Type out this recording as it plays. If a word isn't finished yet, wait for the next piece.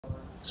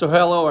So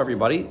hello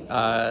everybody,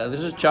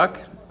 this is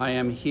Chuck. I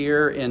am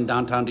here in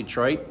downtown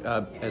Detroit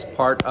as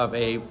part of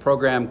a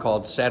program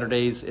called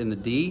Saturdays in the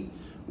D,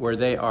 where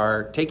they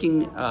are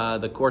taking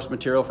the course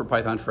material for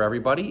Python for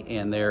Everybody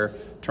and they're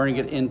turning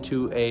it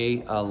into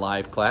a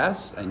live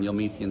class, and you'll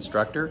meet the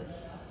instructor.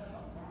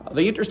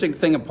 The interesting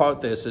thing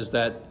about this is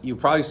that you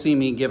probably see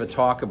me give a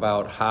talk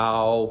about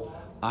how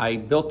I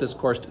built this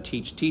course to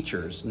teach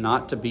teachers,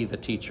 not to be the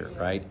teacher,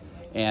 right?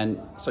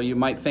 And so you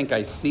might think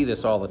I see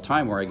this all the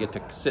time, where I get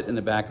to sit in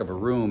the back of a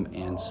room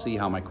and see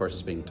how my course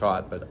is being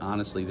taught. But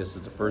honestly, this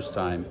is the first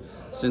time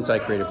since I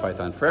created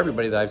Python for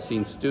Everybody that I've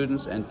seen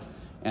students and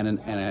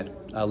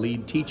a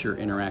lead teacher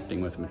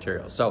interacting with the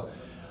material. So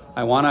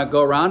I want to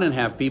go around and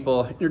have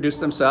people introduce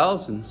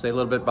themselves and say a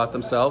little bit about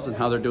themselves and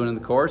how they're doing in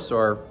the course,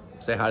 or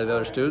say hi to the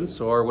other students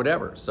or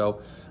whatever.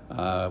 So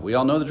we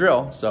all know the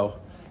drill. So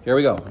here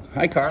we go.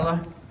 Hi,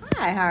 Carla.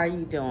 Hi, how are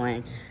you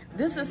doing?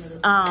 This is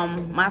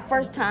my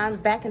first time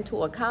back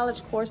into a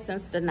college course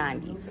since the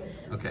 90s.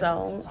 Okay.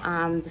 So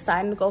I'm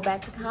deciding to go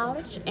back to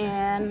college,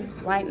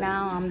 and right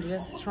now I'm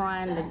just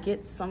trying to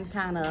get some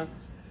kind of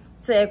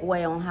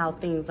segue on how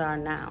things are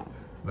now.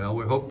 Well,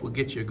 we hope we'll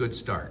get you a good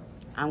start.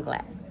 I'm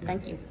glad. Yeah.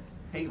 Thank you.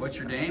 Hey, what's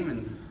your name,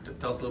 and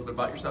tell us a little bit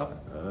about yourself?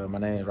 My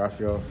name is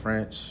Rafael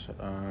French.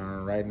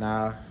 Right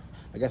now,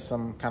 I guess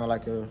I'm kind of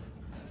like a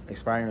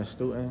aspiring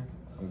student.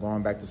 I'm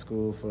going back to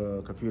school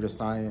for computer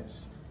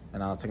science,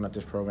 and I was taking up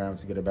this program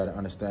to get a better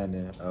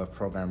understanding of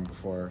programming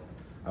before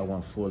I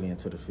went fully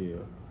into the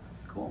field.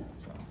 Cool.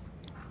 So.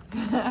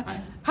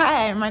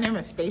 Hi, my name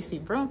is Stacy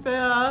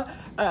Broomfield.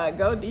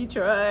 Go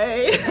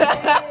Detroit.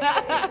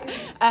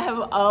 I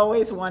have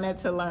always wanted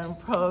to learn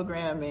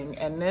programming,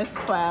 and this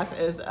class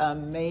is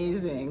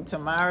amazing.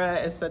 Tamara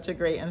is such a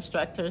great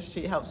instructor.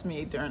 She helps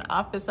me during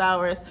office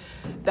hours.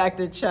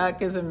 Dr.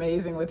 Chuck is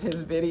amazing with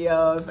his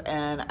videos,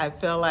 and I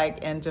feel like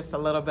in just a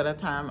little bit of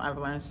time, I've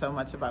learned so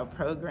much about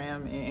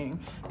programming,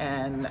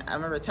 and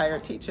I'm a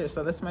retired teacher,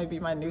 so this might be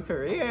my new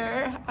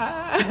career.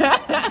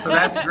 So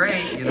that's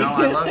great. You know,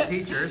 I love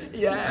teachers.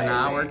 Yeah. And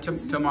now we're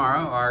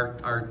Tamara,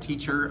 our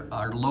teacher,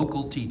 our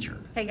local teacher.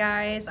 Hey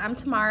guys, I'm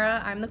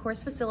Tamara. I'm the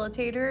course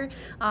facilitator.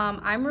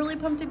 I'm really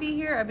pumped to be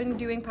here. I've been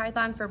doing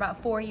Python for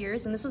about 4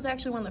 years, and this was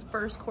actually one of the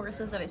first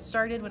courses that I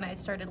started when I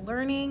started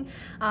learning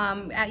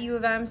at U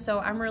of M. So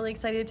I'm really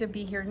excited to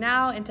be here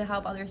now and to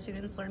help other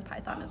students learn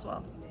Python as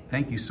well.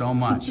 Thank you so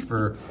much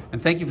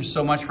and thank you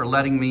so much for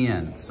letting me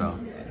in. So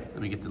let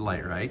me get to the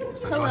light, right?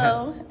 So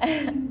hello. Go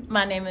ahead.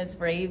 My name is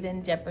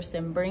Raven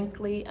Jefferson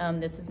Brinkley.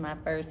 This is my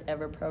first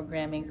ever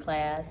programming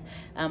class.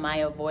 I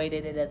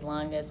avoided it as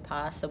long as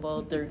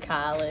possible through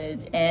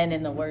college and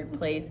in the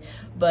workplace,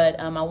 but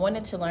I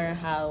wanted to learn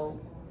how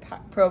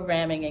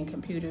programming and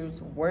computers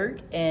work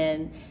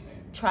and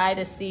try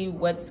to see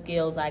what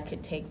skills I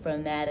could take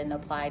from that and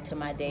apply to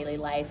my daily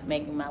life,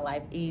 making my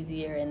life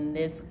easier. And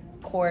this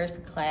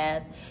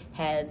class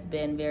has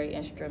been very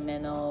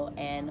instrumental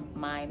and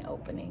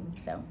mind-opening.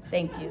 So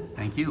thank you.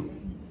 Thank you.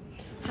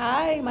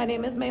 Hi, my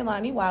name is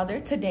Milani Wilder.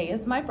 Today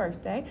is my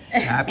birthday.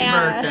 Happy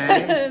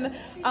birthday.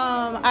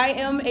 I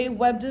am a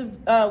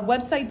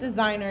website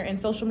designer and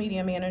social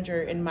media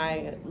manager in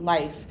my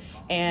life.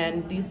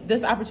 And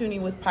this opportunity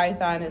with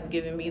Python has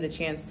given me the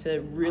chance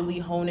to really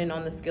hone in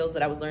on the skills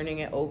that I was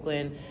learning at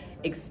Oakland,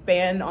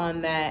 expand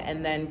on that,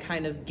 and then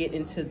kind of get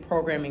into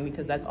programming,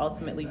 because that's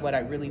ultimately what I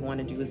really want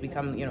to do, is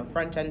become,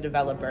 front-end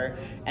developer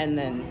and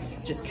then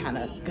just kind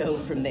of go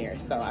from there.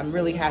 So I'm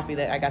really happy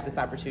that I got this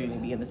opportunity to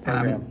be in this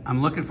program.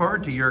 I'm looking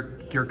forward to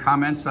your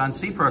comments on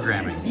C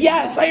programming.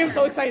 Yes, I am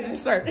so excited to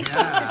start. Yeah,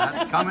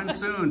 that's coming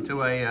soon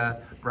to a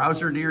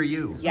browser near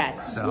you.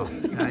 Yes. So,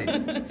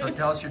 hey, so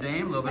tell us your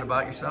name, a little bit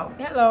about yourself.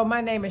 Hello,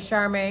 my name is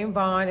Charmaine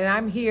Vaughn, and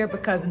I'm here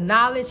because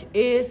knowledge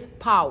is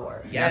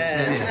power. Yes,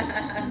 it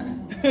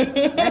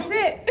is. That's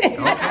it.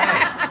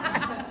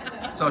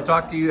 Okay. So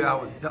talk to you,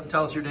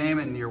 tell us your name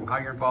and how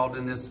you're involved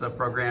in this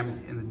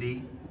program in the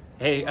D.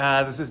 Hey,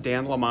 this is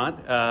Dan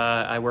Lamont.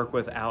 I work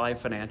with Ally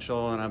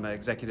Financial, and I'm an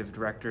executive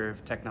director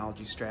of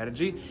technology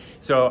strategy.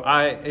 So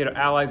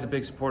Ally is a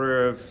big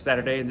supporter of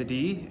Saturday in the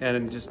D,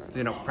 and just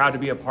proud to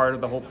be a part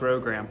of the whole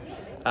program.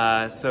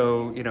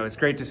 So it's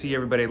great to see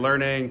everybody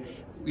learning.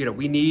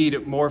 We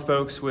need more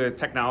folks with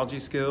technology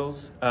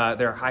skills.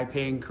 They're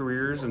high-paying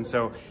careers, and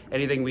so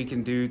anything we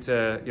can do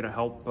to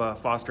help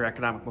foster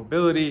economic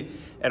mobility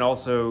and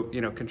also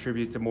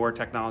contribute to more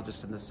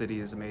technologists in the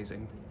city is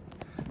amazing.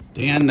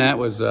 Dan, that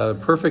was a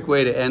perfect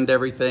way to end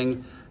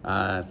everything.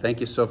 Thank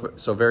you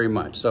so very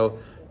much. So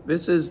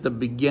this is the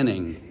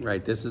beginning,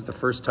 right? This is the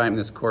first time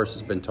this course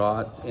has been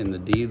taught in the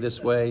D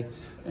this way,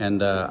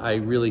 and I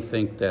really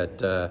think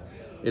that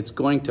it's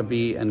going to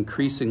be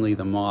increasingly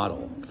the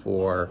model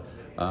for,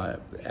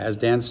 as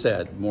Dan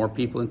said, more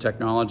people in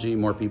technology,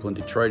 more people in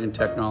Detroit in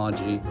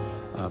technology,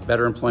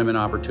 better employment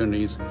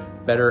opportunities,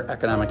 better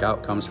economic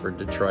outcomes for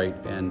Detroit,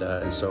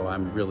 and so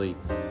I'm really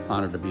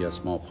honored to be a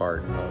small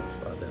part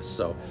of this.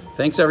 So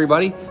thanks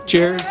everybody.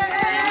 Cheers.